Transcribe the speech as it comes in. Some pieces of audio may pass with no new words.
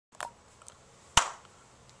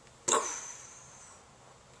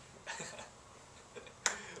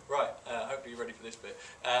you're ready for this bit.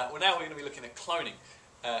 Well, now we're going to be looking at cloning.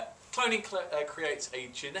 Cloning creates a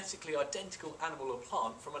genetically identical animal or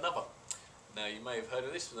plant from another. Now, you may have heard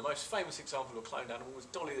of this. The most famous example of a cloned animal was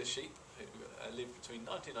Dolly the sheep, who lived between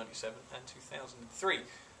 1997 and 2003.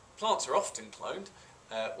 Plants are often cloned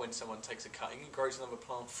when someone takes a cutting and grows another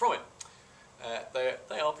plant from it.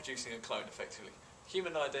 They are producing a clone, effectively.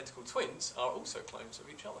 Human identical twins are also clones of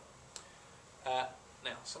each other.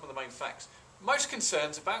 Now, some of the main facts. Most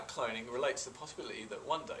concerns about cloning relate to the possibility that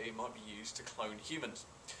one day it might be used to clone humans.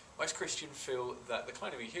 Most Christians feel that the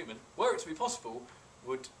cloning of a human, were it to be possible,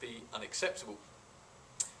 would be unacceptable.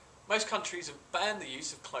 Most countries have banned the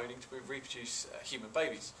use of cloning to reproduce human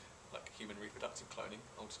babies, like human reproductive cloning,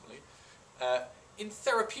 ultimately. In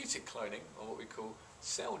therapeutic cloning, or what we call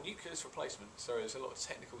cell nucleus replacement, sorry, there's a lot of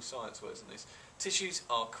technical science words in this, tissues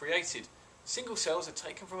are created. Single cells are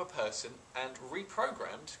taken from a person and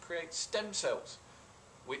reprogrammed to create stem cells,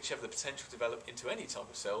 which have the potential to develop into any type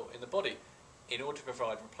of cell in the body, in order to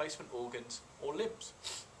provide replacement organs or limbs.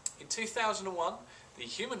 In 2001, the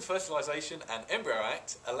Human Fertilisation and Embryo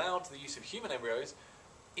Act allowed the use of human embryos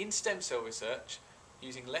in stem cell research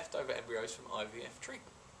using leftover embryos from IVF treatment.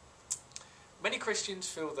 Many Christians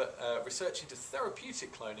feel that research into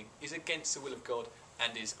therapeutic cloning is against the will of God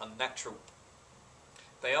and is unnatural.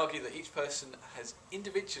 They argue that each person has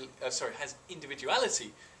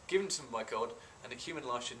individuality given to them by God, and that human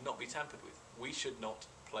life should not be tampered with. We should not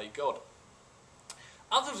play God.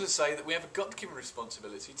 Others would say that we have a God-given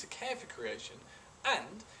responsibility to care for creation,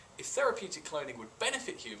 and if therapeutic cloning would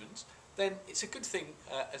benefit humans, then it's a good thing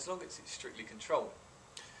as long as it's strictly controlled.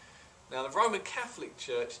 Now, the Roman Catholic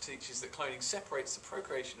Church teaches that cloning separates the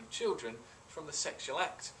procreation of children from the sexual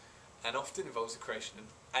act, and often involves the creation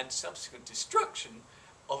and subsequent destruction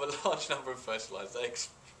of a large number of fertilised eggs.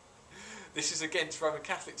 This is against Roman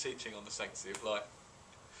Catholic teaching on the sanctity of life.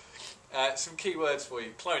 Some key words for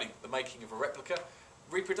you. Cloning, the making of a replica.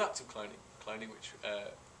 Reproductive cloning, cloning which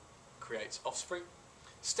creates offspring.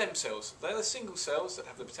 Stem cells, they're the single cells that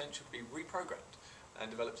have the potential to be reprogrammed and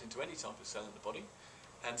developed into any type of cell in the body.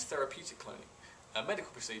 And therapeutic cloning, a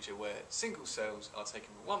medical procedure where single cells are taken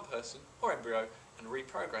from one person or embryo and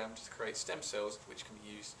reprogrammed to create stem cells which can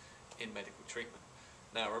be used in medical treatment.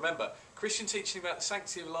 Now remember, Christian teaching about the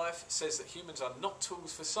sanctity of life says that humans are not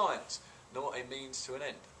tools for science, nor a means to an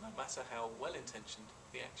end, no matter how well-intentioned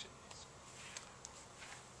the action.